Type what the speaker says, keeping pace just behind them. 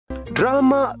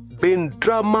Drama, bin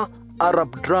drama,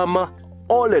 Arab drama,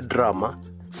 ole drama,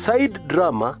 side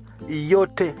drama,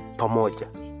 yote pamoja.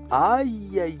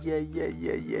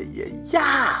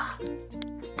 Yeah.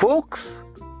 Folks,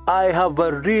 I have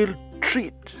a real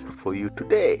treat for you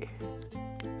today.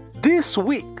 This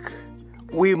week,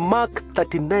 we mark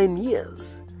 39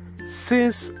 years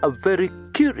since a very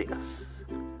curious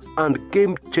and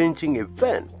game-changing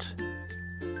event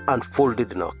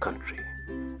unfolded in our country,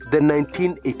 the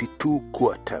 1982 coup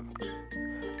attempt.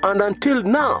 And until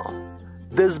now,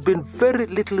 there's been very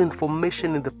little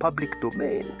information in the public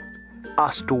domain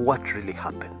as to what really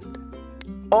happened.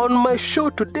 On my show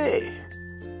today,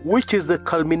 which is the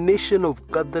culmination of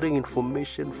gathering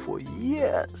information for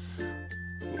years,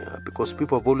 because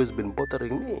people have always been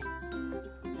bothering me,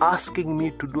 asking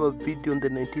me to do a video on the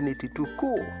 1982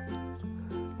 coup.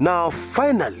 Now,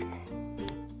 finally,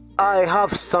 I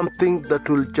have something that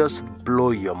will just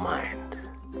blow your mind.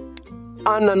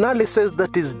 An analysis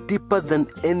that is deeper than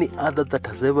any other that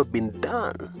has ever been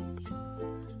done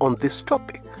on this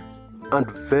topic, and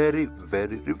very,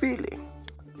 very revealing,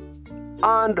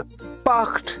 and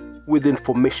packed with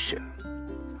information.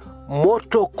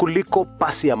 Moto kuliko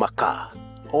pasi ya makaa.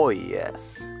 Oh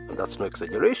yes, and that's no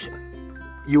exaggeration.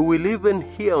 You will even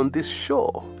hear on this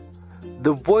show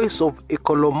the voice of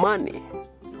Ikolomani,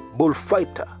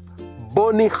 bullfighter,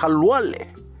 Boni Khalwale,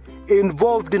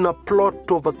 involved in a plot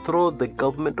to overthrow the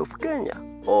government of Kenya.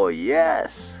 Oh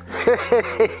yes.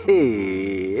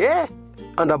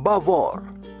 And above all,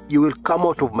 you will come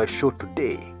out of my show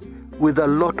today with a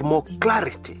lot more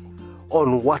clarity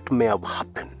on what may have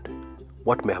happened,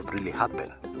 what may have really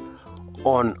happened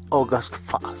on August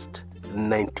 1st,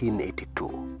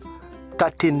 1982,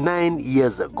 39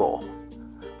 years ago,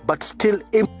 but still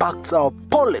impacts our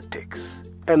politics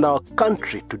and our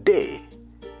country today,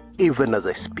 even as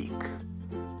I speak.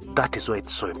 That is why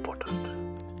it's so important.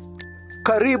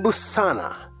 Karibu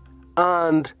sana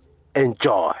and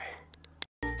enjoy.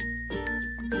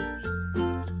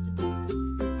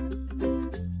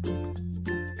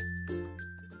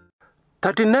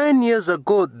 "39 years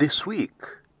ago this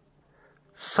week,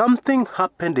 something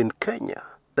happened in Kenya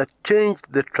that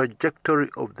changed the trajectory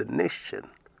of the nation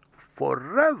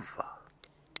forever.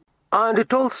 And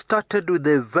it all started with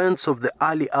the events of the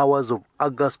early hours of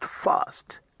August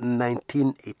 1st,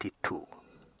 1982,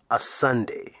 a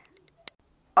Sunday.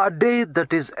 A day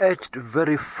that is etched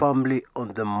very firmly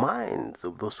on the minds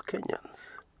of those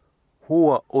Kenyans who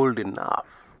were old enough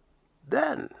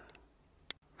then.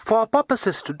 For our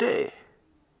purposes today,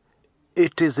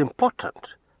 it is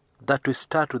important that we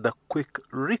start with a quick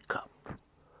recap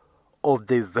of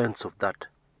the events of that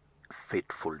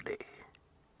fateful day.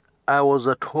 I was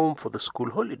at home for the school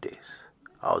holidays.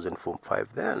 I was in Form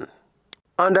 5 then.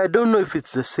 And I don't know if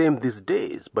it's the same these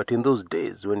days, but in those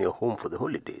days when you're home for the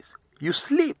holidays, you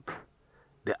sleep.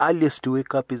 The earliest you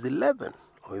wake up is 11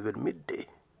 or even midday.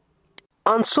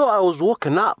 And so I was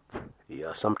woken up,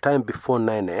 sometime before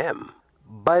 9 a.m.,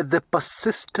 by the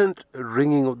persistent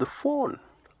ringing of the phone,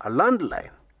 a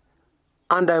landline.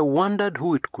 And I wondered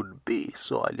who it could be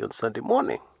so early on Sunday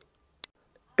morning.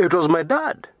 It was my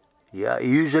dad. He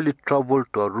usually traveled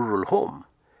to a rural home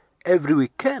every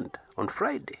weekend on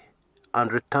Friday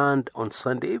and returned on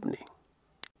Sunday evening.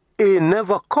 He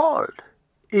never called.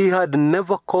 He had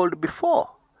never called before.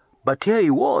 But here he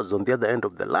was on the other end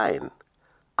of the line,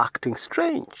 acting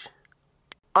strange.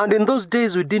 And in those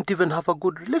days, we didn't even have a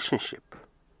good relationship.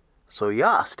 So he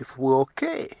asked if we were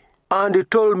okay. And he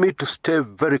told me to stay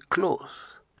very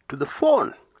close to the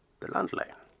phone, the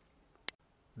landline.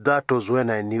 That was when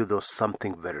I knew there was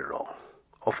something very wrong.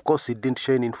 Of course, he didn't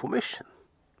share any information.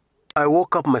 I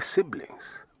woke up my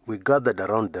siblings. We gathered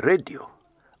around the radio,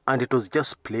 and it was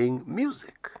just playing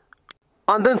music.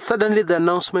 And then suddenly the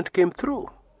announcement came through.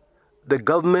 The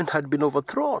government had been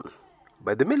overthrown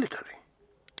by the military.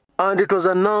 And it was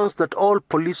announced that all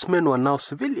policemen were now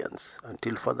civilians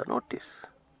until further notice.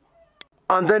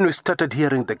 And then we started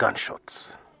hearing the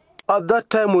gunshots. At that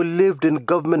time, we lived in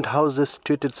government houses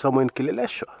situated somewhere in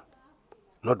Kileleshwa,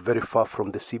 not very far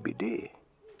from the CBD.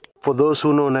 For those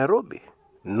who know Nairobi,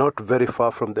 not very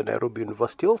far from the Nairobi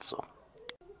University also.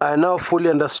 I now fully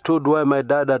understood why my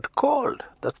dad had called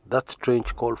that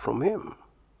strange call from him.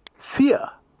 Fear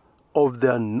of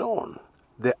the unknown,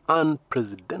 the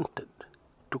unprecedented,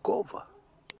 took over.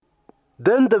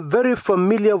 Then the very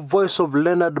familiar voice of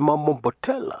Leonard Mambo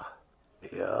Botella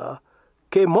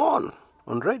came on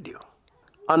radio,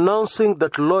 announcing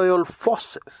that loyal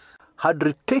forces had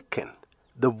retaken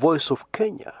the Voice of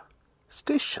Kenya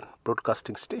station,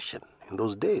 broadcasting station in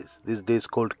those days, these days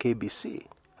called KBC.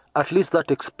 At least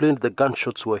that explained the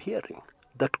gunshots we were hearing.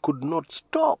 that could not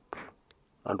stop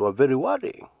and were very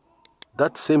worrying.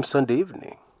 That same Sunday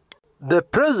evening, the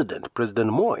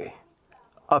President Moi,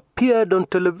 appeared on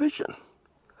television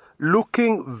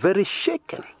looking very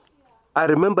shaken. I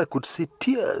remember I could see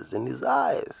tears in his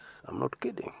eyes. I'm not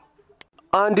kidding.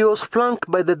 And he was flanked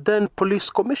by the then police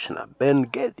commissioner, Ben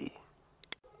Geddy.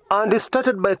 And he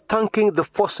started by thanking the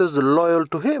forces loyal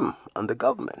to him and the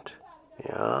government,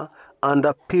 and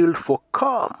appealed for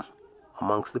calm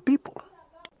amongst the people.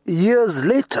 Years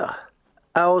later,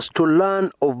 I was to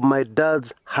learn of my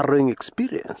dad's harrowing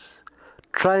experience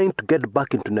trying to get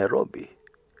back into Nairobi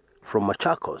from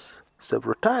Machakos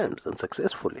several times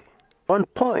unsuccessfully. At one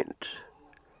point,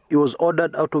 he was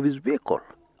ordered out of his vehicle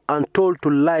and told to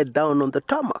lie down on the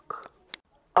tarmac.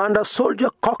 And a soldier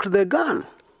cocked the gun.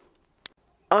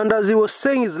 And as he was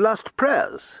saying his last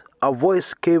prayers, a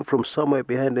voice came from somewhere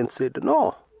behind and said,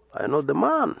 "No, I know the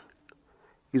man.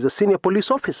 He's a senior police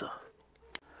officer."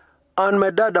 And my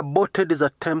dad aborted his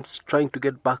attempts trying to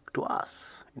get back to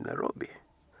us in Nairobi,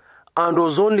 and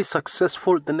was only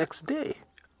successful the next day,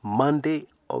 Monday,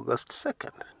 August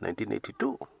 2nd,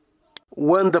 1982,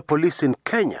 when the police in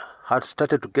Kenya had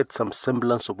started to get some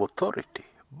semblance of authority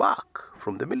back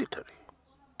from the military.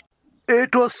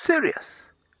 It was serious.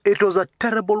 It was a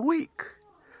terrible week.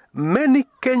 Many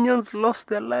Kenyans lost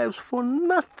their lives for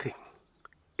nothing.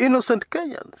 Innocent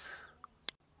Kenyans.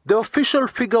 The official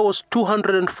figure was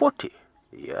 240.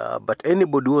 But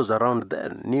anybody who was around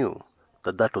then knew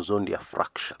that that was only a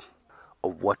fraction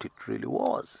of what it really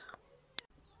was.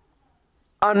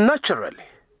 And naturally,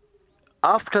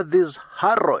 after this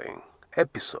harrowing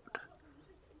episode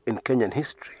in Kenyan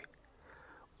history,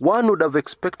 one would have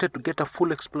expected to get a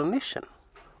full explanation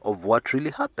of what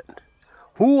really happened.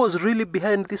 Who was really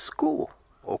behind this coup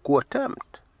or coup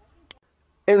attempt?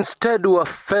 Instead, we were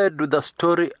fed with a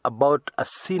story about a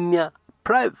senior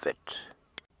private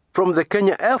from the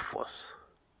Kenya Air Force,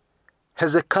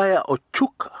 Hezekiah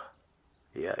Ochuka,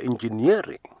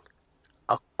 engineering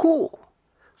a coup.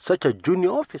 Such a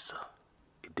junior officer.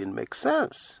 It didn't make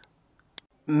sense.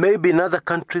 Maybe in other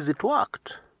countries it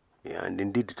worked. And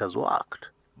indeed it has worked.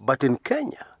 But in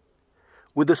Kenya,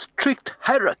 with a strict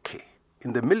hierarchy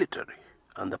in the military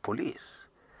and the police,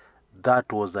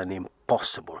 that was an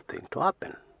impossible thing to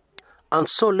happen. And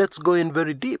so let's go in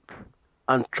very deep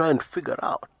and try and figure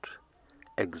out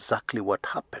exactly what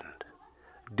happened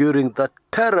during that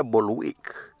terrible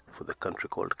week for the country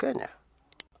called Kenya.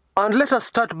 And let us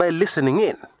start by listening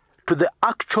in to the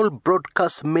actual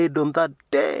broadcast made on that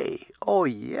day. Oh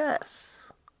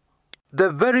yes. The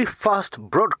very first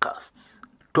broadcasts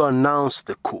to announce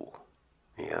the coup.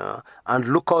 And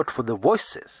look out for the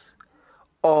voices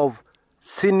of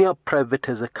Senior Private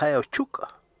Hezekiah Ochuka,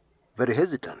 very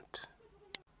hesitant,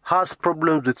 has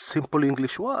problems with simple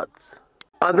English words.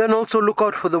 And then also look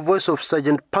out for the voice of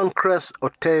Sergeant Pancras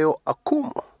Oteo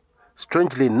Akumo.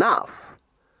 Strangely enough,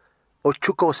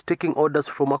 Ochuka was taking orders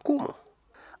from Akumo,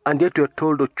 and yet you are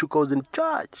told Ochuka was in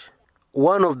charge.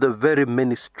 One of the very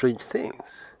many strange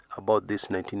things about this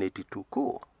 1982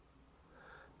 coup.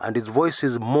 And his voice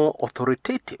is more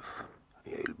authoritative.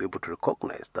 You'll be able to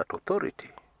recognize that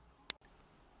authority.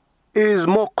 He is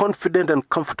more confident and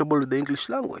comfortable with the English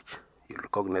language. You'll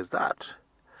recognize that.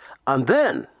 And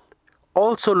then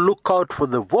also look out for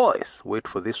the voice, wait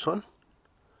for this one,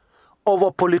 of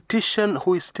a politician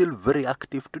who is still very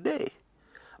active today,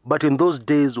 but in those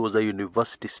days was a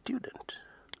university student.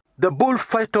 The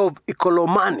bullfighter of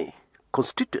Ikolomani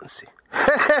constituency.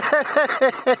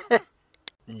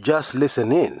 Just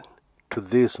listen in to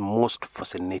this most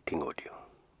fascinating audio.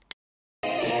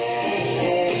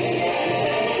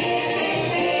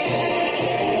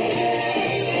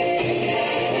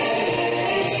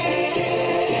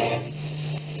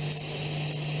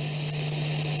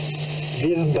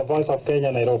 This is the voice of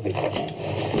Kenya, Nairobi.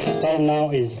 Time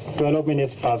now is 12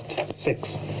 minutes past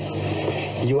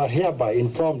 6. You are hereby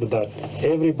informed that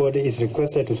everybody is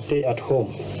requested to stay at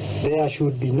home. There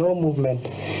should be no movement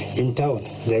in town.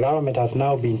 The government has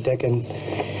now been taken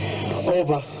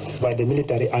over by the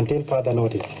military until further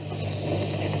notice.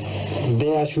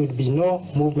 There should be no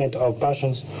movement of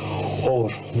persons or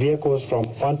vehicles from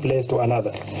one place to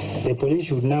another. The police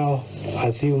should now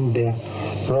assume their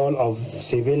role of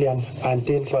civilian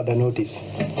until further notice.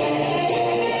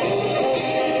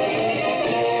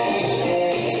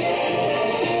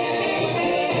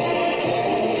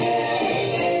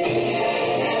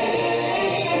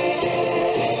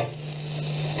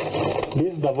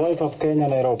 This is the voice of Kenya,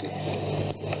 Nairobi.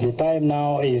 The time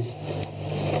now is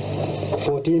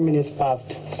 14 minutes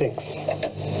past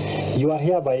 6. You are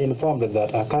hereby informed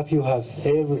that a curfew has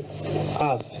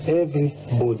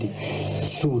everybody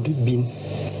should be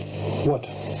what?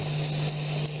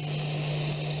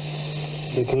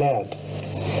 Declared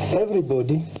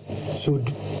everybody should,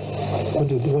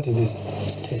 what is this?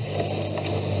 Stay.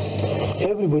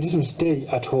 Everybody should stay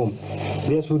at home.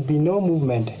 There should be no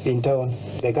movement in town.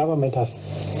 The government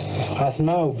has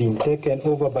now been taken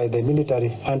over by the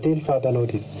military until further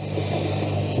notice.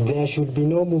 There should be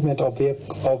no movement of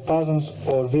persons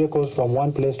or vehicles from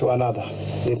one place to another.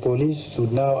 The police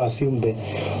should now assume the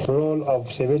role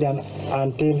of civilian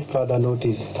until further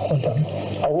notice. Hold on.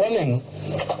 A warning.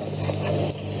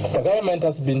 The government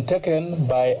has been taken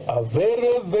by a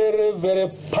very, very, very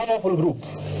powerful group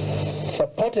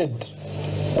supported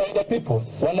by the people,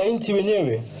 wananchi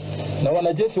wenyewe na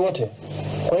wanajeshi wote.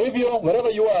 Kwa hivyo,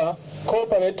 wherever you are,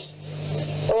 cooperate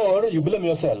or you blame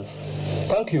yourself.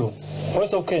 Thank you.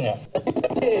 Voice of Kenya.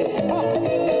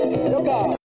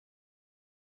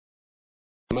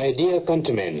 My dear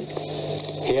countrymen,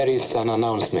 here is an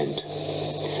announcement.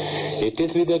 It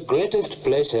is with the greatest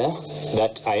pleasure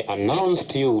that I announce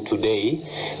to you today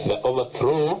the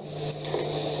overthrow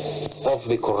of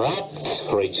the corrupt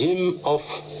regime of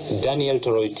Daniel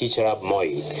Toroitich Arap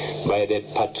Moi by the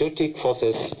patriotic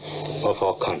forces of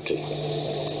our country.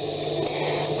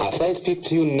 As I speak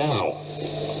to you now,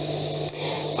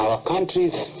 our country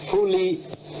is fully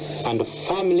and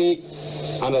firmly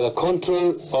under the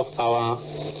control of our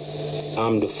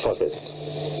armed forces.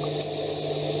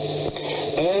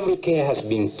 Every care has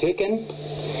been taken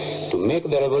to make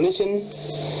the revolution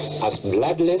as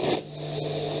bloodless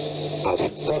as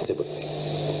possible.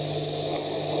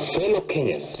 Fellow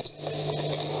Kenyans,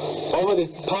 over the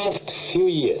past few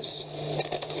years,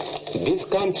 this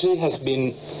country has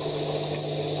been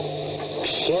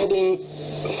shedding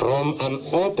from an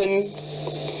open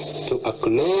to a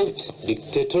closed,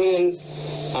 dictatorial,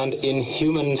 and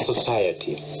inhuman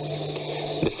society.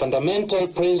 The fundamental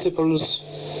principles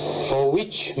for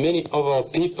which many of our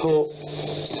people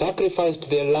sacrificed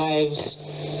their lives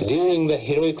during the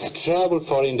heroic struggle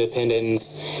for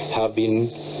independence have been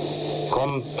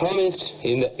compromised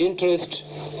in the interest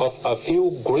of a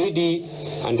few greedy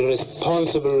and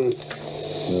irresponsible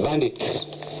bandits.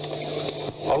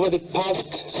 Over the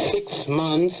past 6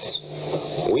 months,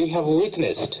 we have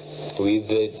witnessed with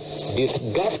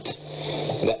disgust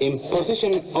the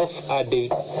imposition of a de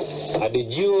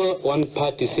jure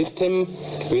one-party system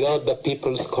without the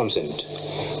people's consent,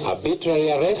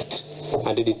 arbitrary arrest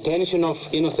and the detention of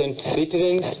innocent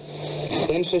citizens,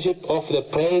 censorship of the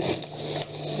press,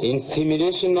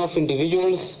 intimidation of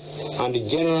individuals, and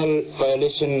general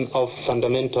violation of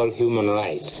fundamental human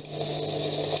rights.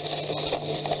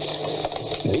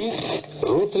 This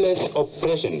ruthless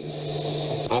oppression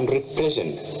and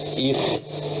repression is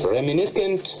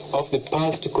reminiscent of the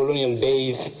past colonial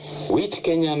days which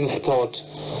Kenyans thought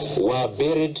were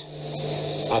buried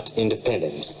at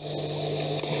independence.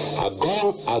 A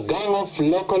gang of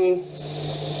local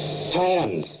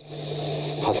tyrants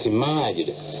has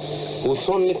emerged whose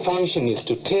only function is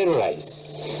to terrorize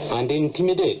and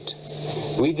intimidate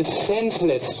with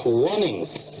senseless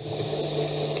warnings.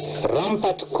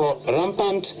 Rampant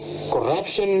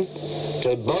corruption,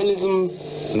 tribalism,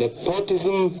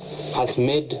 nepotism has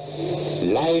made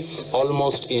life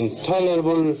almost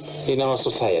intolerable in our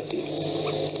society.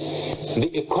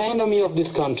 The economy of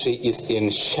this country is in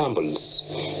shambles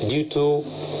due to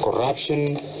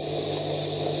corruption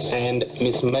and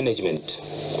mismanagement.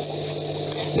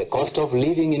 The cost of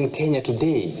living in Kenya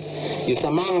today is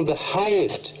among the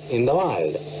highest in the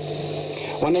world.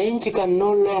 Wananchi can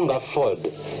no longer afford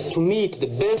to meet the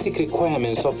basic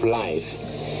requirements of life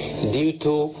due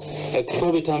to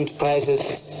exorbitant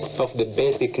prices of the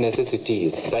basic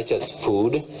necessities such as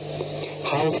food,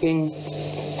 housing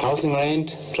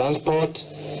rent, transport.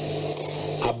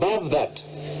 Above that,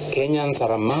 Kenyans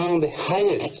are among the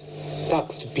highest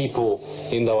taxed people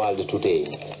in the world today.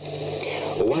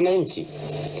 Wananchi,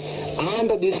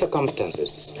 under these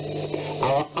circumstances,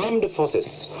 our armed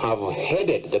forces have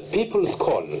headed the people's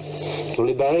call to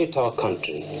liberate our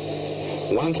country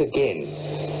once again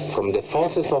from the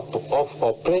forces of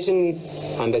oppression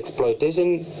and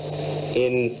exploitation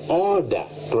in order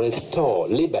to restore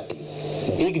liberty,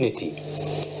 dignity,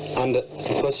 and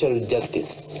social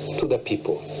justice to the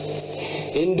people.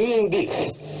 In doing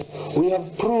this, we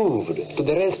have proved to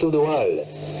the rest of the world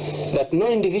that no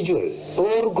individual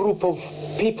or group of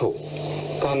people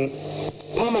can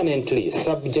permanently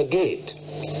subjugate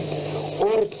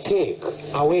or take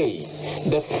away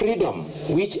the freedom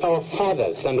which our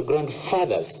fathers and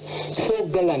grandfathers so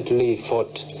gallantly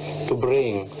fought to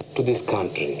bring to this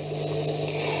country.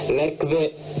 Like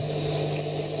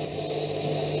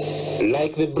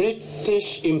the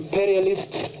British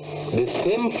imperialists, the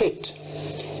same fate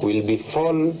will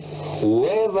befall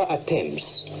whoever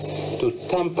attempts to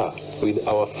tamper with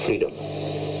our freedom.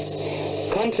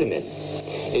 Countrymen,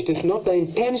 it is not the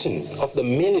intention of the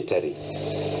military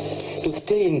to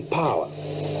stay in power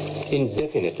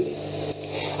indefinitely.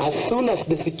 As soon as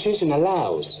the situation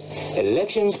allows,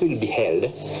 elections will be held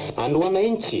and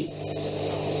wananchi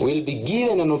will be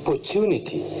given an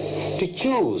opportunity to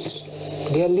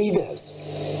choose their leaders.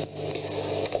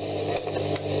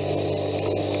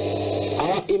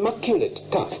 Our immaculate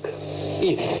task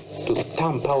is to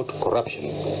stamp out corruption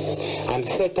and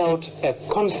set out a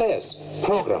concise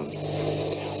program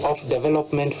of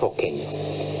development for Kenya.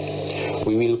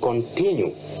 We will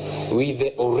continue with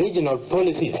the original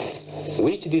policies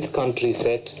which this country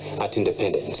set at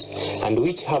independence and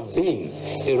which have been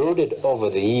eroded over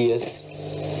the years,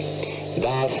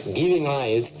 thus giving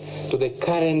rise to the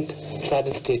current sad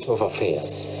state of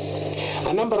affairs.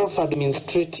 A number of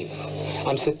administrative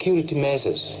and security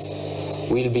measures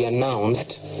will be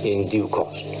announced in due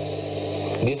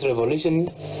course. This revolution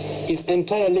is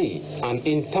entirely an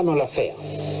internal affair,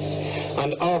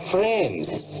 and our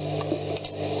friends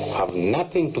have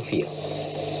nothing to fear.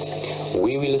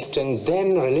 We will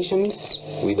strengthen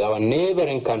relations with our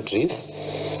neighboring countries,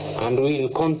 and we will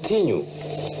continue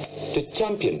to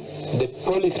champion the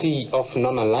policy of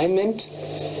non-alignment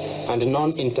and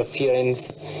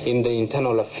non-interference in the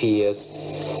internal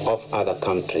affairs of other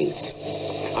countries.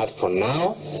 As for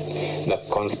now, the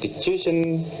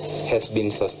Constitution has been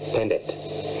suspended,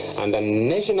 and the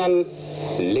National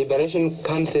Liberation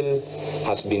Council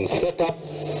has been set up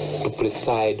to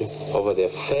preside over the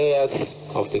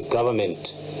affairs of the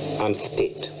government and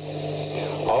state.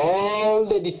 All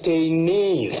the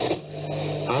detainees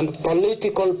and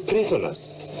political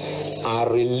prisoners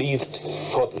are released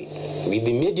forthwith with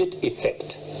immediate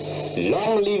effect.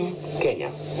 Long live Kenya.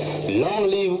 Long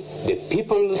live the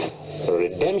People's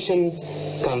Redemption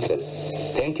Council.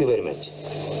 Thank you very much.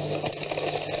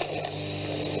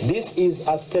 This is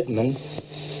a statement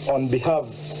on behalf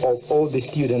of all the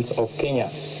students of Kenya.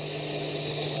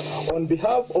 On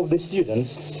behalf of the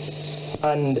students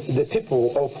and the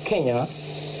people of Kenya,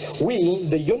 we,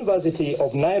 the University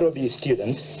of Nairobi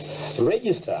students,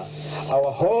 register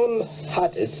our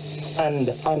wholehearted and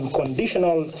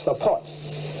unconditional support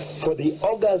for the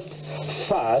August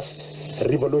 1st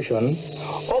revolution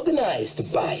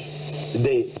organized by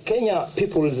the Kenya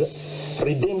People's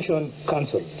Redemption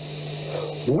Council.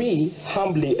 We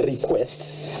humbly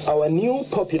request our new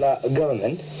popular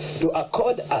government to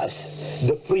accord us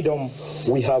the freedom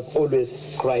we have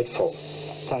always cried for.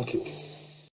 Thank you.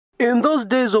 In those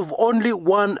days of only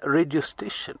one radio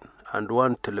station and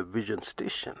one television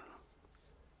station,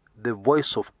 the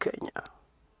Voice of Kenya,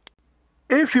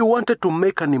 if you wanted to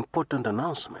make an important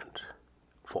announcement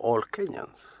for all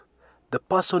Kenyans, the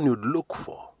person you'd look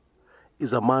for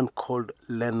is a man called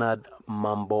Leonard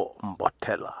Mambo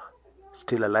Mbotela,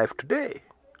 still alive today.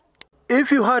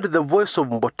 If you heard the voice of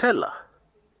Mbotela,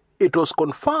 it was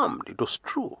confirmed, it was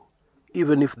true,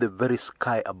 even if the very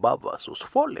sky above us was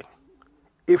falling.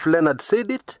 If Leonard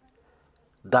said it,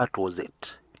 that was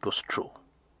it. It was true.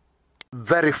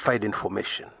 Verified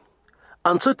information.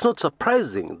 And so it's not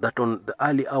surprising that on the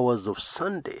early hours of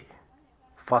Sunday,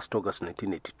 1st August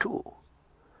 1982,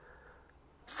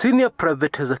 Senior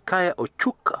Private Hezekiah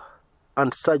Ochuka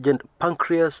and Sergeant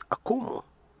Pancreas Akumu,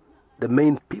 the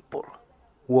main people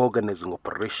who were organizing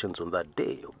operations on that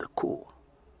day of the coup,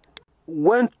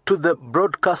 went to the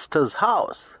broadcaster's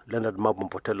house, Leonard Mambo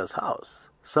Mbotela's house,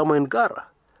 somewhere in Gara,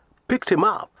 picked him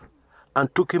up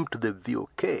and took him to the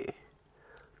VOK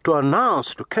to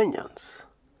announce to Kenyans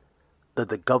that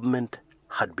the government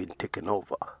had been taken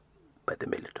over by the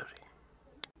military.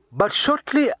 But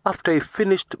shortly after he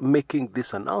finished making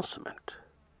this announcement,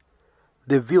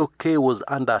 the VOK was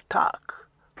under attack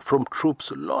from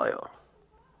troops loyal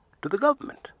to the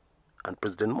government and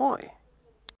President Moi.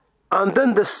 And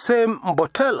then the same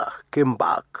Mbotela came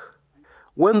back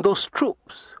when those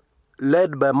troops,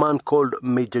 led by a man called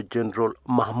Major General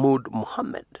Mahmoud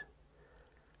Mohammed,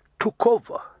 took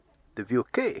over the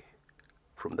VOK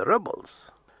from the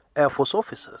rebels, Air Force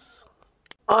officers,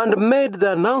 and made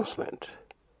the announcement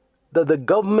that the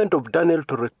government of Daniel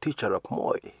Toroitich arap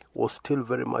Moi was still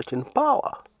very much in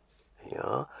power,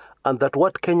 and that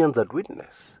what Kenyans had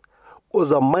witnessed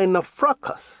was a minor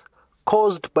fracas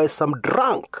caused by some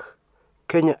drunk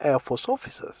Kenya Air Force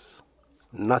officers.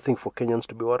 Nothing for Kenyans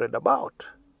to be worried about,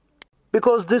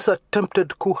 because this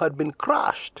attempted coup had been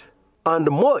crushed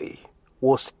and Moi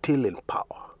was still in power.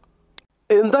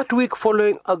 In that week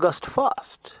following August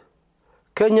 1st,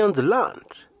 Kenyans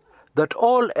learned that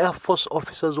all Air Force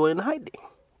officers were in hiding,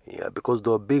 because they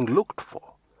were being looked for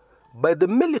by the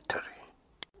military,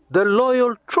 the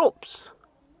loyal troops.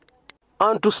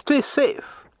 And to stay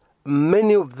safe,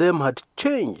 many of them had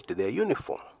changed their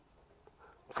uniform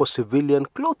for civilian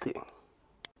clothing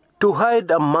to hide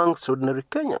amongst ordinary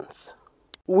Kenyans.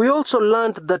 We also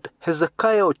learned that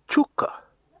Hezekiah Ochuka,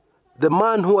 the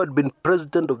man who had been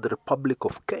president of the Republic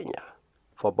of Kenya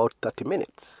for about 30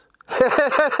 minutes,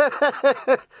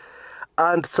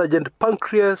 and Sergeant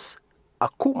Pancreas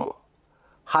Akumu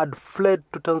had fled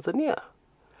to Tanzania,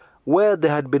 where they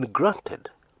had been granted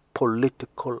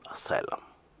political asylum.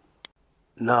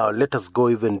 Now let us go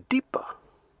even deeper.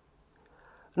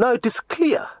 Now it is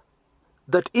clear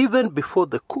that even before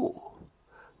the coup,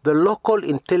 the local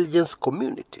intelligence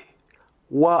community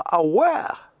were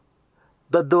aware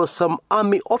that there were some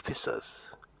army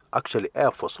officers, actually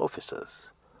Air Force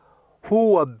officers,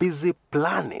 who were busy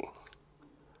planning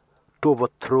to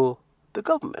overthrow the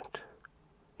government.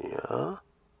 Yeah.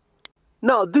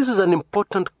 Now, this is an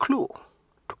important clue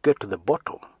to get to the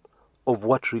bottom of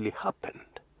what really happened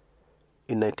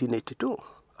in 1982,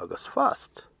 August 1st.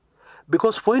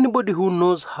 Because for anybody who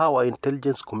knows how our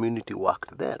intelligence community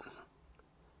worked then,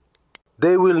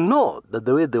 they will know that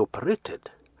the way they operated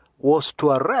was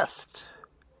to arrest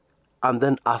and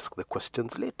then ask the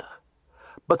questions later.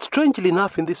 But strangely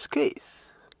enough, in this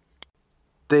case,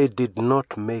 they did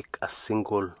not make a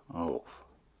single move.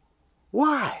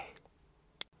 Why?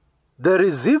 There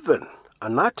is even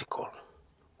an article,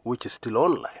 which is still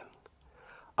online,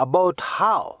 about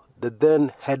how the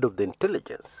then head of the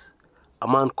intelligence, a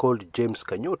man called James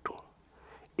Kanyoto,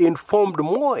 informed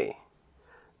Moi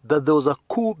that there was a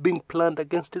coup being planned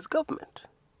against his government.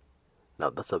 Now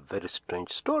that's a very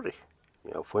strange story,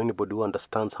 for anybody who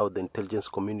understands how the intelligence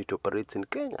community operates in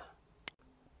Kenya.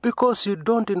 Because you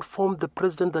don't inform the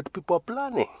president that people are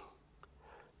planning.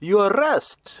 You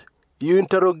arrest, you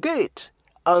interrogate,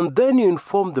 and then you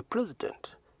inform the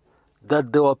president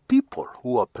that there are people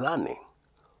who are planning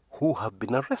who have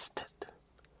been arrested.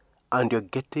 And you're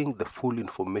getting the full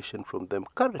information from them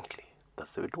currently.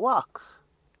 That's how it works.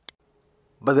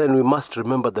 But then we must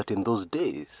remember that in those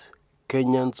days,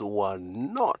 Kenyans were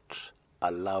not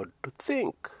allowed to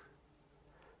think.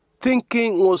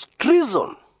 Thinking was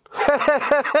treason.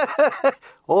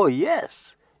 Oh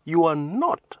yes, you are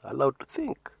not allowed to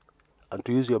think and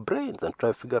to use your brains and try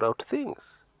to figure out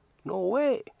things. No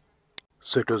way.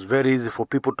 So it was very easy for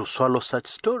people to swallow such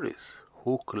stories,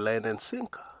 hook, line and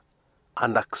sinker,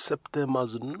 and accept them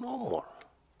as normal.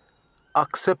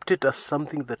 Accept it as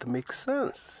something that makes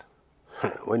sense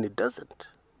when it doesn't.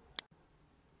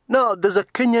 Now, there's a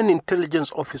Kenyan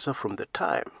intelligence officer from the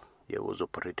time, he was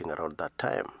operating around that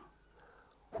time,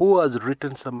 who has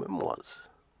written some memoirs.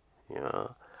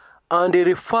 And he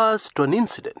refers to an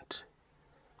incident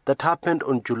that happened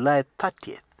on July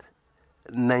 30th,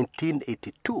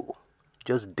 1982,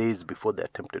 just days before the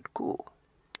attempted coup.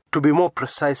 To be more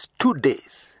precise, 2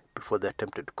 days before the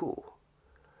attempted coup,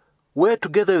 where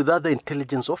together with other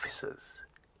intelligence officers,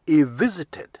 he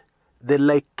visited the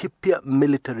Laikipia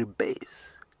military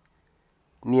base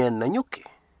near Nanyuki.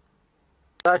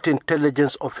 That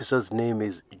intelligence officer's name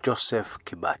is Joseph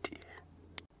Kibati.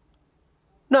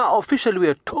 Now, officially we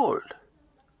are told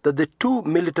that the 2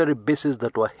 military bases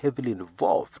that were heavily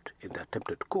involved in the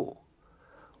attempted coup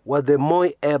were the Moi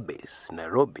Air Base,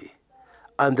 Nairobi,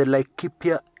 and the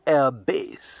Laikipia Air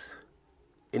Base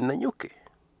in Nanyuki.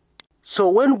 So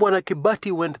when Bwana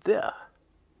Kibati went there,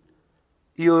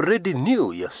 he already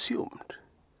knew, he assumed,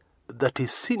 that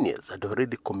his seniors had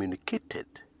already communicated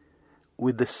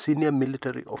with the senior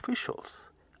military officials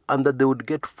and that they would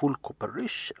get full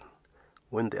cooperation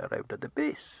when they arrived at the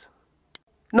base.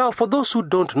 Now, for those who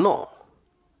don't know,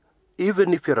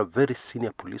 even if you're a very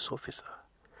senior police officer,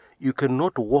 you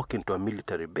cannot walk into a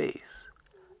military base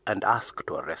and ask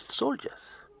to arrest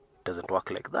soldiers. It doesn't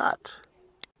work like that.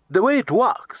 The way it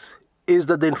works is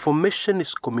that the information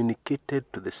is communicated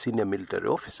to the senior military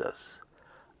officers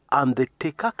and they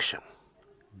take action,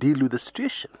 deal with the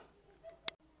situation.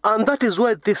 And that is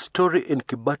why this story in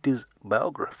Kibati's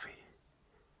biography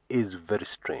is very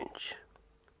strange.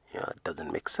 It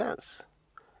doesn't make sense.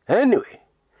 Anyway,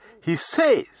 he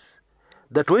says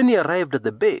that when he arrived at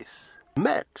the base, he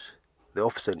met the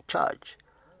officer in charge,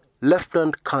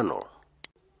 Lieutenant Colonel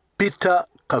Peter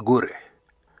Kagure.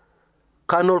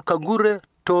 Colonel Kagure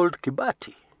told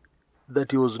Kibati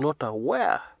that he was not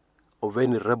aware of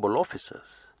any rebel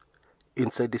officers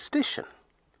inside his station,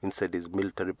 inside his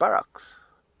military barracks.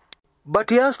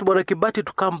 But he asked Bwana Kibati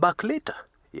to come back later,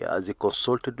 as he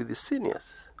consulted with his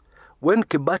seniors. When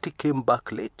Kibati came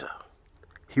back later,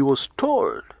 he was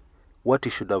told what he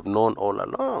should have known all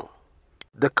along.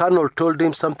 The colonel told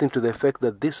him something to the effect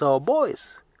that these are our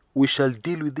boys. we shall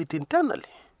deal with it internally.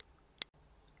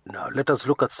 Now let us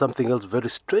look at something else very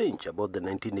strange about the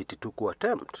 1982 coup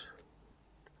attempt.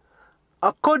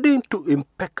 According to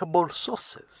impeccable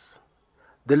sources,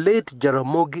 the late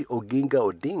Jaramogi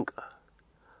Oginga Odinga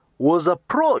was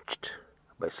approached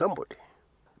by somebody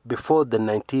before the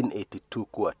 1982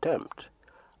 coup attempt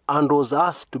and was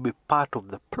asked to be part of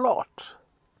the plot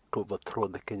to overthrow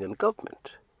the Kenyan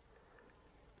government.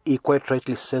 He quite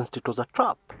rightly sensed it was a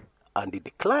trap and he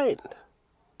declined.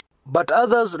 But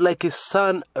others, like his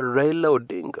son Raila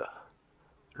Odinga,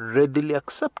 readily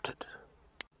accepted.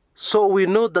 So we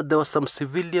know that there were some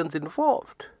civilians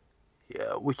involved,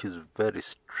 which is very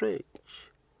strange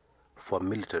for a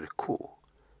military coup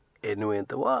anywhere in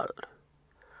the world.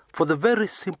 For the very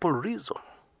simple reason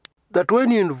that when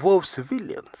you involve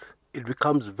civilians, it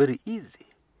becomes very easy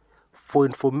for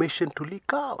information to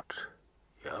leak out,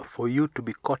 for you to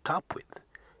be caught up with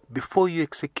before you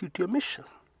execute your mission.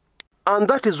 And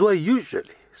that is why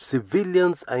usually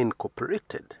civilians are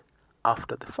incorporated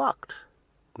after the fact,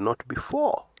 not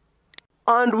before.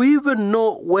 And we even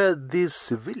know where these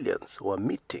civilians were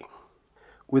meeting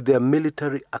with their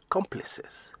military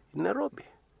accomplices in Nairobi.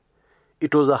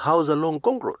 It was a house along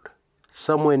Gong Road,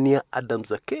 somewhere near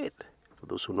Adams Arcade, for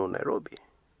those who know Nairobi.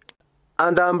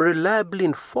 And I'm reliably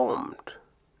informed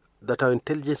that our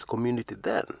intelligence community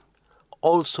then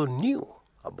also knew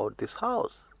about this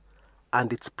house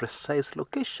and its precise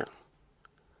location.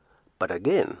 But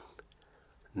again,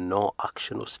 no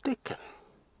action was taken.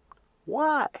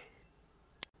 Why?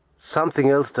 Something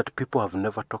else that people have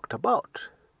never talked about.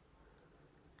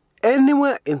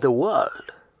 Anywhere in the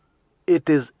world, it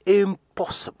is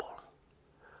impossible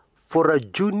for a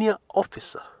junior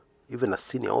officer, even a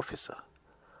senior officer,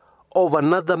 of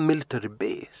another military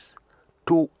base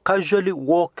to casually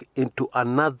walk into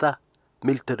another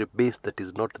military base that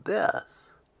is not theirs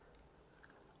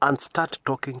and start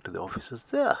talking to the officers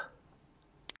there.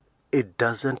 It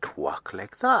doesn't work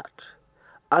like that.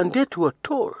 And yet we are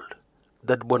told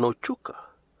that Bwana Ochuka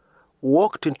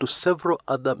walked into several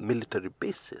other military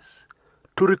bases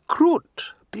to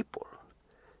recruit people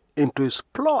into his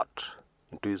plot,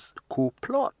 into his coup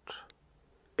plot.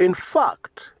 In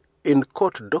fact, in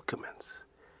court documents,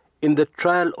 in the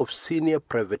trial of Senior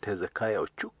Private Hezekiah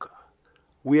Ochuka,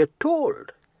 we are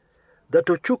told that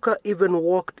Ochuka even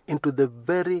walked into the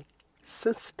very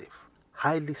sensitive,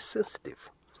 highly sensitive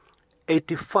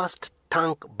 81st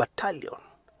Tank Battalion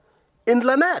in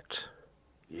Lanet,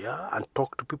 and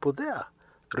talked to people there,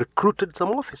 recruited some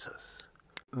officers,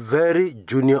 very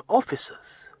junior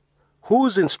officers,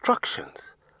 whose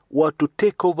instructions were to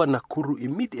take over Nakuru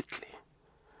immediately.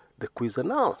 The coup is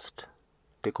announced,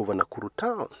 take over Nakuru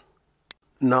town.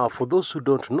 Now, for those who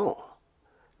don't know,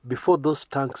 before those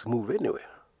tanks move anywhere,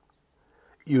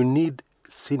 you need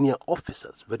senior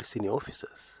officers, very senior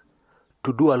officers,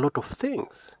 to do a lot of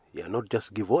things, not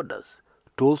just give orders,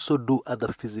 to also do other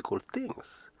physical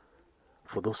things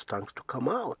for those tanks to come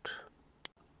out.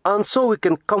 And so we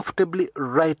can comfortably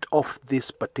write off this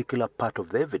particular part of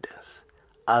the evidence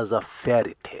as a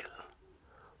fairy tale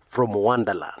from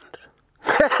Wonderland.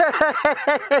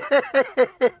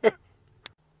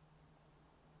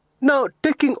 Now,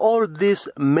 taking all these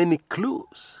many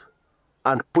clues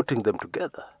and putting them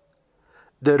together,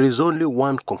 there is only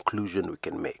one conclusion we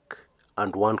can make,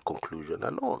 and one conclusion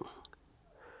alone.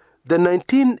 The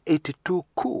 1982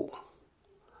 coup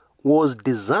was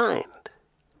designed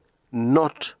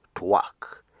not to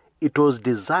work. It was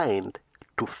designed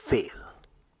to fail.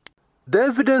 The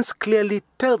evidence clearly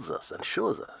tells us and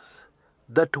shows us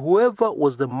that whoever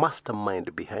was the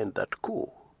mastermind behind that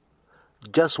coup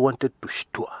just wanted to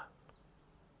shtua.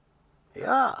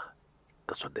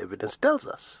 That's what the evidence tells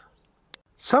us.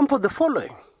 Sample the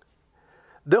following.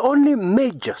 The only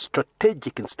major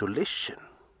strategic installation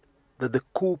that the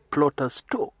coup plotters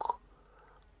took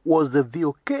was the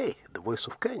VOK, the Voice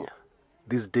of Kenya.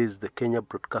 These days, the Kenya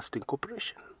Broadcasting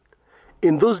Corporation.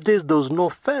 In those days, there was no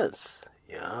fence.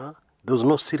 There was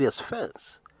no serious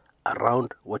fence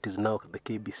around what is now the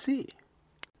KBC.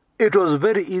 It was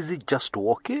very easy just to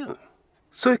walk in.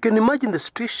 So you can imagine the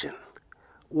situation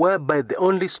whereby the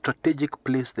only strategic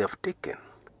place they have taken,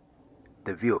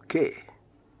 the VOK,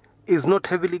 is not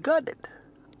heavily guarded.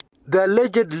 The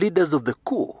alleged leaders of the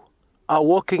coup are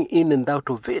walking in and out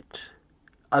of it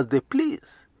as they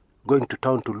please, going to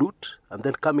town to loot and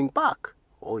then coming back.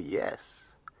 Oh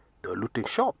yes, they were looting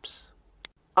shops.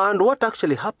 And what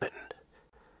actually happened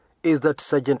is that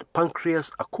Sergeant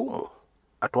Pancreas Akumu,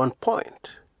 at one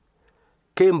point,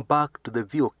 came back to the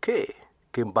VOK,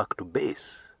 came back to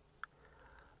base,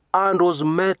 and was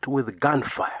met with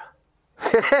gunfire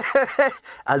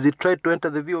as he tried to enter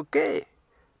the VOK.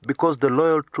 because the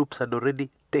loyal troops had already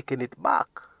taken it back.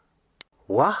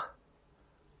 What?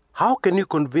 How can you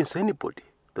convince anybody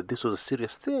that this was a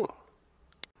serious thing?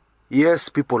 Yes,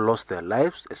 people lost their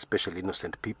lives, especially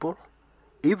innocent people.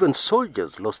 Even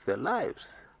soldiers lost their lives.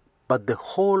 But the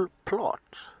whole plot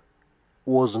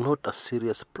was not a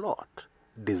serious plot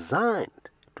designed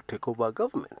to take over a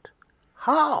government.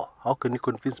 How? How can you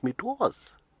convince me it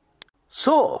was?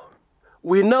 So,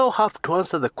 we now have to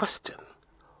answer the question,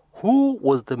 who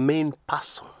was the main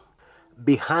person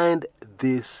behind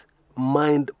this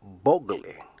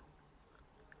mind-boggling,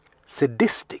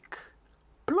 sadistic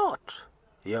plot?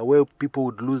 Yeah, where people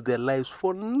would lose their lives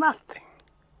for nothing.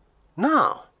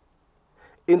 Now,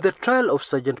 in the trial of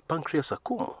Sergeant Pancreas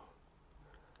Akumu,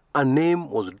 a name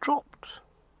was dropped.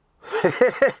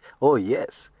 Oh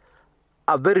yes,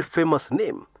 a very famous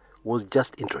name was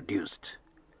just introduced,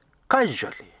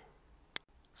 casually.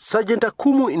 Sergeant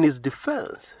Akumu, in his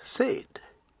defense, said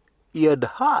he had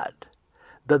heard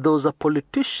that there was a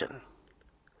politician,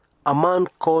 a man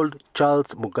called Charles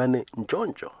Mugane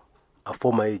Njonjo, a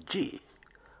former AG,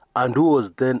 and who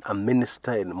was then a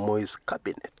minister in Moi's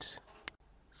cabinet.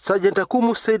 Sergeant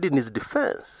Akumu said in his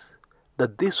defense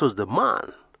that this was the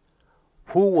man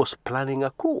who was planning a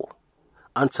coup,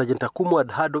 and Sergeant Akumu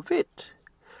had heard of it,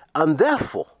 and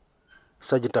therefore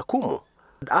Sergeant Akumu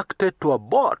had acted to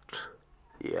abort,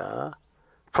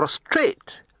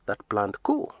 frustrate that planned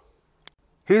coup.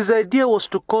 His idea was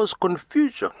to cause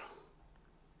confusion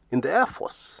in the Air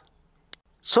Force,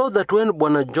 so that when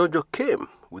Bwana Jojo came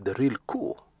with the real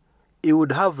coup, he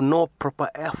would have no proper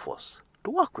Air Force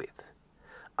to work with.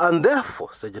 And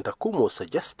therefore, Sergeant Akumu was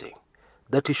suggesting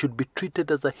that he should be treated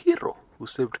as a hero who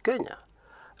saved Kenya,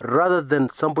 rather than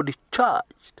somebody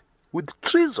charged with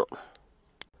treason.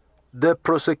 The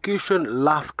prosecution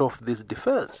laughed off this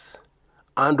defense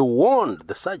and warned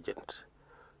the sergeant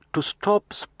to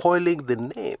stop spoiling the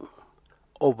name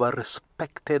of a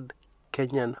respected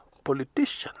Kenyan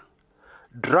politician,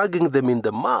 dragging them in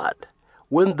the mud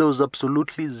when there was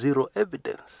absolutely zero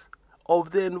evidence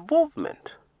of their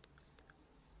involvement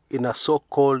in a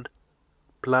so-called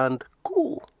planned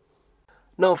coup.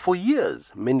 Now, for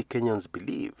years, many Kenyans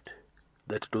believed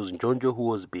that it was Njonjo who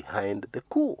was behind the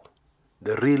coup,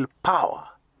 the real power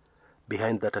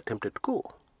behind that attempted coup.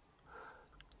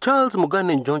 Charles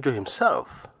Mugane Njonjo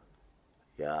himself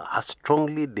has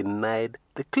strongly denied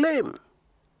the claim,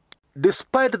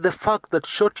 despite the fact that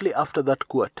shortly after that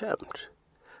coup attempt,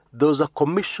 there was a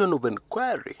commission of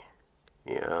inquiry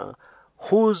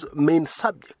whose main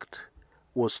subject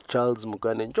was Charles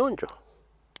Mugane Njonjo.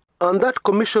 And that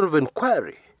commission of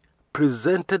inquiry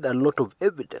presented a lot of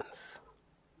evidence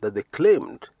that they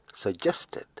claimed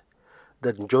suggested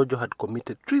that Njonjo had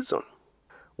committed treason,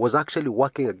 was actually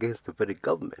working against the very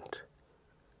government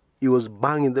he was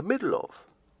bang in the middle of.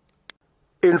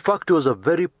 In fact, he was a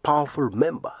very powerful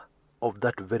member of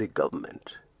that very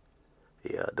government.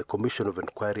 The commission of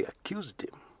inquiry accused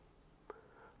him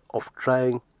of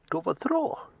trying to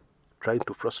overthrow, trying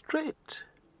to frustrate.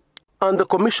 And the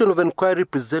commission of inquiry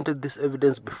presented this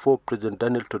evidence before President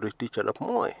Daniel Toroitich arap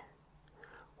Moi,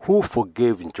 who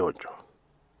forgave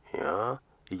Njonjo.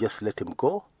 He just let him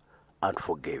go and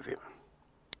forgave him.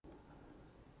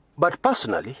 But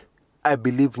personally, I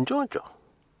believe Njonjo.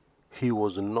 He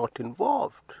was not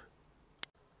involved.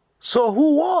 So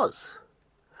who was?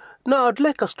 Now I'd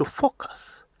like us to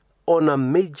focus on a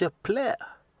major player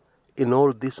in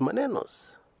all these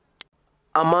manenos.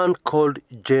 A man called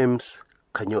James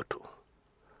Kanyotu,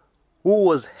 who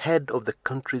was head of the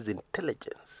country's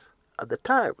intelligence at the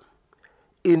time.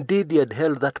 Indeed, he had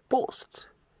held that post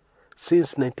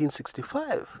since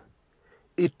 1965.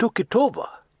 He took it over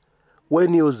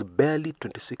when he was barely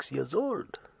 26 years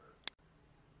old.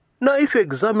 Now, if you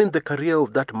examine the career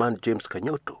of that man, James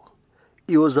Kanyotu,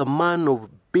 he was a man of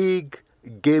big,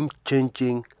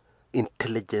 game-changing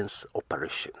intelligence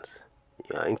operations,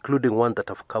 including one that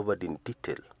I've covered in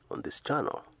detail on this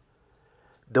channel,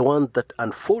 the one that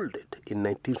unfolded in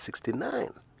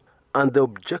 1969. And the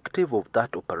objective of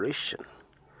that operation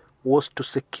was to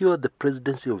secure the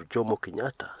presidency of Jomo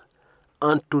Kenyatta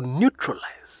and to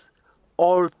neutralize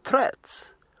all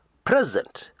threats,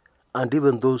 present and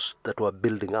even those that were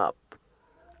building up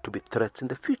to be threats in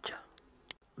the future.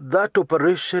 That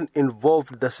operation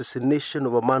involved the assassination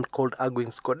of a man called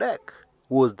Agwin Skodek,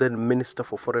 who was then Minister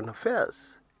for Foreign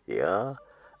Affairs.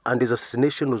 And his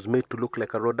assassination was made to look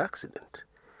like a road accident.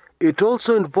 It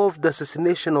also involved the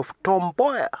assassination of Tom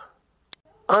Mboya.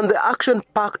 And the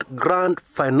action-packed grand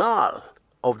finale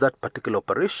of that particular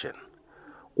operation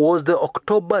was the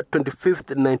October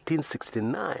 25th,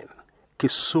 1969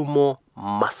 Kisumu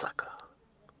massacre,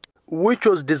 which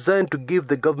was designed to give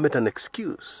the government an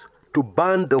excuse to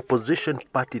ban the opposition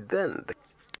party then,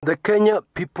 the Kenya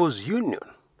People's Union,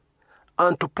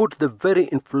 and to put the very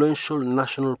influential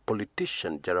national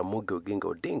politician Jaramogi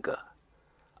Oginga Odinga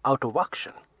out of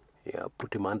action,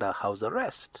 put him under house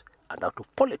arrest and out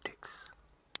of politics.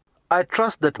 I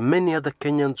trust that many other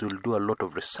Kenyans will do a lot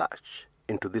of research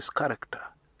into this character,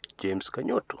 James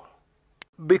Kanyotu,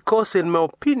 because in my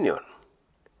opinion,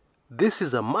 this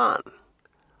is a man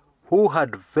who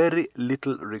had very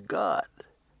little regard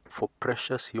for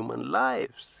precious human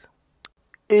lives.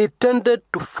 He tended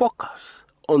to focus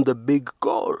on the big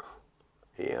goal,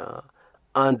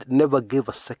 and never gave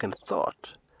a second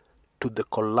thought to the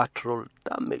collateral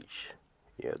damage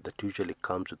that usually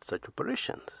comes with such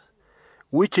operations,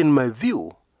 which in my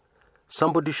view,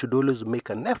 somebody should always make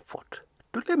an effort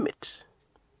to limit.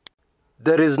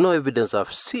 There is no evidence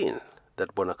I've seen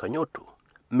that Bwana Kanyotu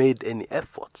made any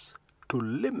efforts to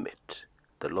limit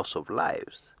the loss of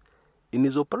lives in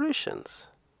his operations.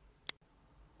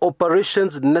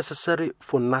 Operations necessary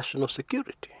for national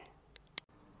security.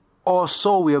 Or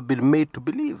so we have been made to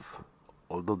believe,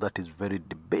 although that is very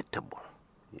debatable,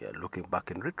 looking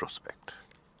back in retrospect.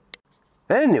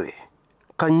 Anyway,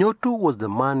 Kanyotu was the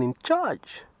man in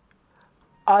charge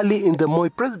early in the Moi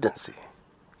presidency.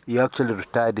 He actually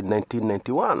retired in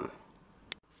 1991.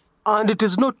 And it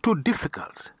is not too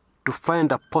difficult to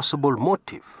find a possible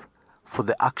motive for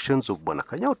the actions of Bwana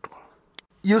Kanyotu.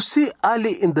 You see,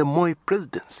 early in the Moi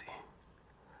presidency,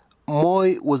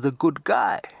 Moi was a good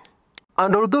guy.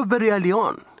 And although very early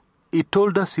on, he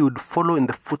told us he would follow in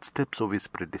the footsteps of his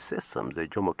predecessor, Mzee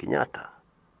Jomo Kenyatta,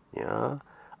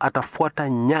 atafuata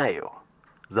nyayo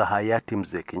za hayati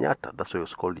Mzee Kenyatta. That's why it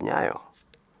was called Nyayo.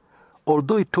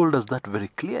 Although he told us that very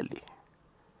clearly,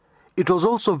 it was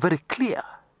also very clear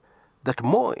that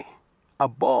Moi,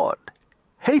 aboard,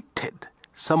 hated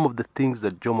some of the things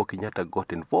that Jomo Kenyatta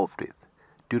got involved with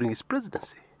during his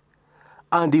presidency.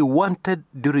 And he wanted,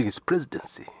 during his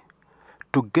presidency,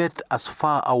 to get as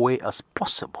far away as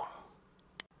possible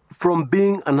from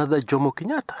being another Jomo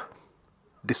Kenyatta,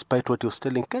 despite what he was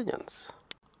telling Kenyans.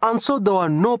 And so there were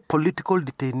no political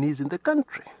detainees in the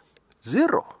country.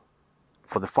 Zero.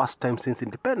 For the first time since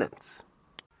independence.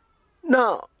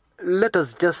 Now, let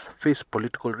us just face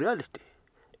political reality.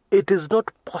 It is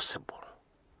not possible,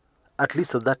 at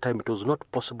least at that time it was not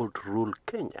possible to rule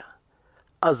Kenya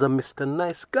as a Mr.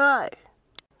 Nice Guy.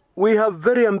 We have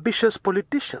very ambitious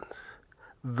politicians,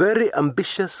 very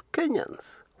ambitious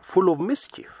Kenyans, full of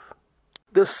mischief.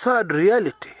 The sad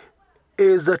reality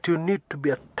is that you need to be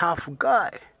a tough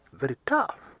guy, very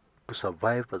tough, to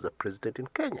survive as a president in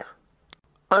Kenya.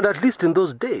 And at least in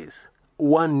those days,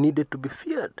 one needed to be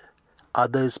feared.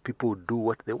 Others, people would do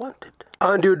what they wanted.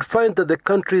 And you'd find that the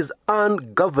country is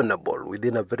ungovernable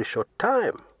within a very short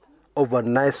time of a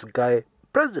nice guy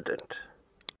president.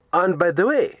 And by the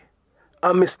way,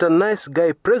 a Mr. Nice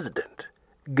Guy president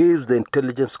gives the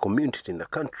intelligence community in the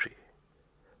country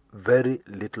very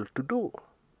little to do.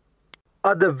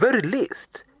 At the very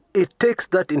least, it takes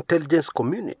that intelligence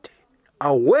community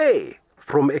away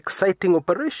from exciting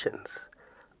operations,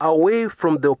 away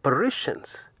from the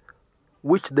operations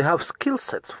which they have skill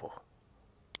sets for,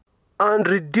 and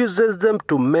reduces them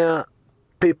to mere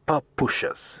paper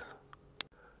pushers.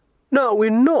 Now we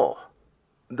know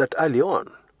that early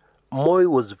on, Moi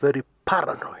was very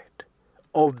paranoid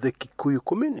of the Kikuyu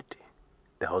community,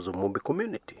 the House of Mumbi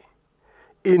community.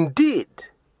 Indeed,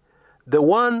 the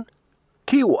one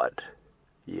keyword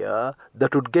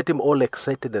that would get him all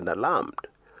excited and alarmed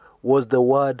was the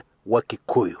word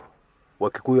Wakikuyu.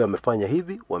 Wakikuyu wamefanya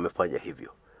hivi, wamefanya hivyo.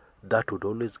 That would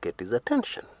always get his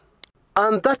attention.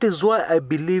 And that is why I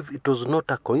believe it was not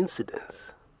a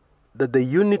coincidence that the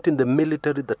unit in the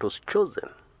military that was chosen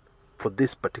for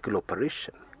this particular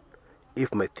operation,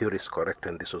 if my theory is correct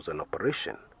and this was an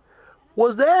operation,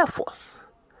 was the Air Force.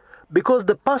 Because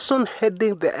the person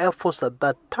heading the Air Force at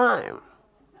that time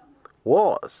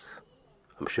was,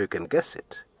 I'm sure you can guess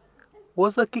it,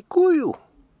 was a Kikuyu.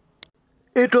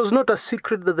 It was not a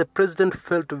secret that the president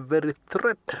felt very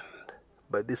threatened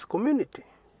by this community.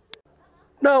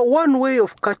 Now, one way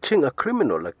of catching a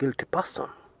criminal, a guilty person,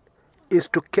 is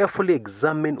to carefully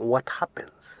examine what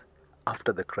happens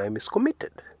after the crime is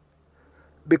committed.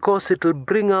 Because it will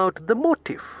bring out the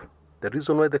motive, the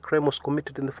reason why the crime was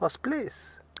committed in the first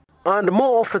place. And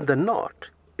more often than not,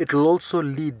 it will also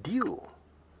lead you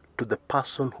to the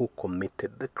person who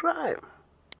committed the crime.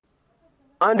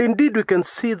 And indeed, we can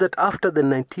see that after the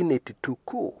 1982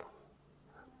 coup,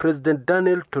 President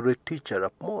Daniel Toroitich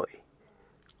arap Moi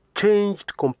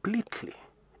changed completely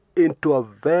into a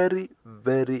very,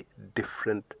 very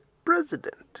different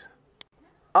president.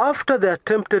 After the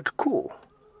attempted coup,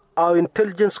 our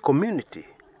intelligence community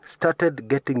started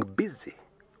getting busy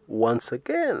once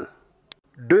again,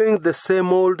 doing the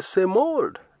same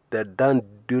old they'd done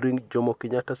during Jomo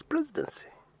Kenyatta's presidency.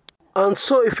 And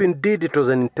so if indeed it was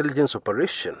an intelligence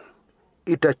operation,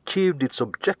 it achieved its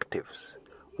objectives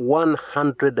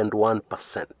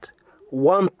 101%,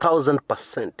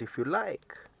 1000% if you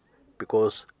like,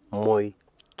 because Moi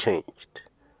changed.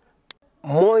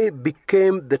 Moi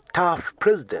became the tough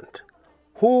president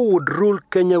who would rule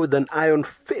Kenya with an iron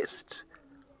fist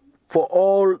for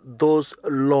all those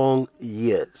long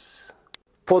years,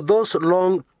 for those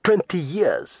long 20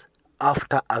 years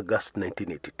after August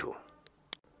 1982.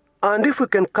 And if we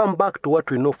can come back to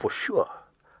what we know for sure,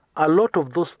 a lot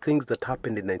of those things that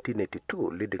happened in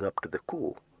 1982 leading up to the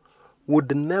coup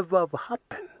would never have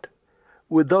happened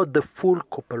without the full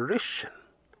cooperation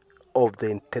of the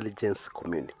intelligence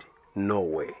community. No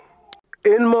way.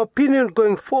 In my opinion,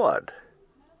 going forward,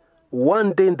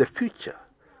 one day in the future,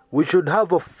 we should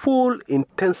have a full,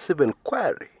 intensive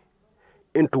inquiry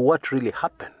into what really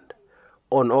happened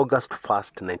on August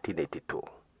 1st, 1982,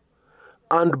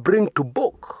 and bring to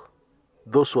book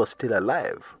those who are still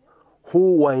alive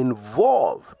who were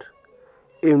involved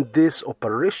in this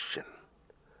operation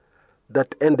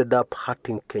that ended up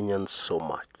hurting Kenyans so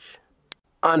much.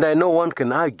 And I know one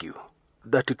can argue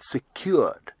that it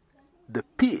secured the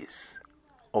peace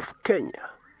of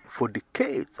Kenya for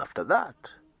decades after that.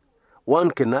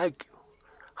 One can argue,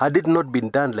 had it not been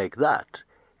done like that,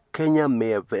 Kenya may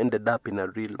have ended up in a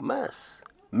real mess,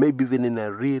 maybe even in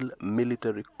a real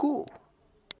military coup.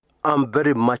 I'm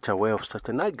very much aware of such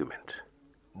an argument,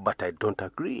 but I don't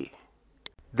agree.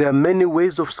 There are many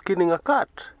ways of skinning a cat.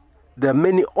 There are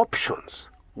many options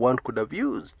one could have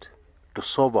used to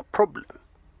solve a problem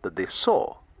that they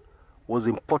saw was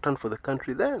important for the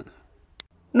country then.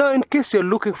 Now, in case you're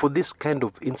looking for this kind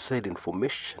of inside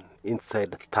information,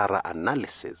 inside thorough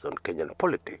analysis on Kenyan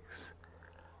politics,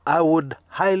 I would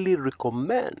highly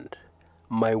recommend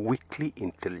my weekly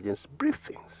intelligence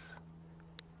briefings.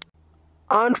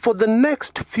 And for the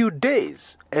next few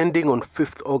days, ending on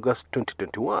 5th August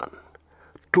 2021,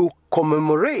 to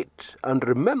commemorate and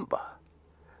remember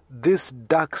this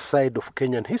dark side of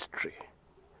Kenyan history,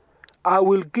 I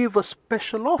will give a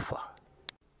special offer,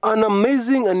 an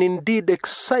amazing and indeed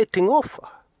exciting offer,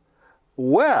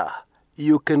 where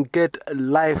you can get a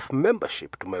live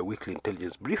membership to my weekly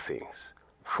intelligence briefings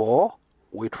for,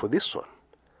 wait for this one,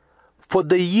 for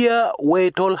the year where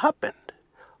it all happened,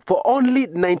 for only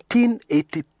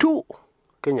 1982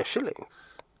 Kenya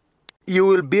shillings. You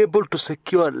will be able to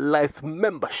secure live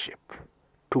membership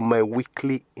to my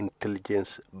weekly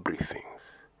intelligence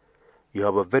briefings. You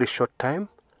have a very short time.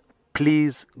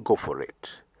 Please go for it.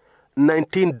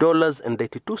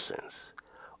 $19.82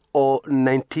 or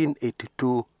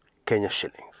 1982 Kenya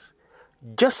shillings.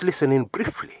 Just listen in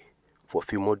briefly for a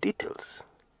few more details.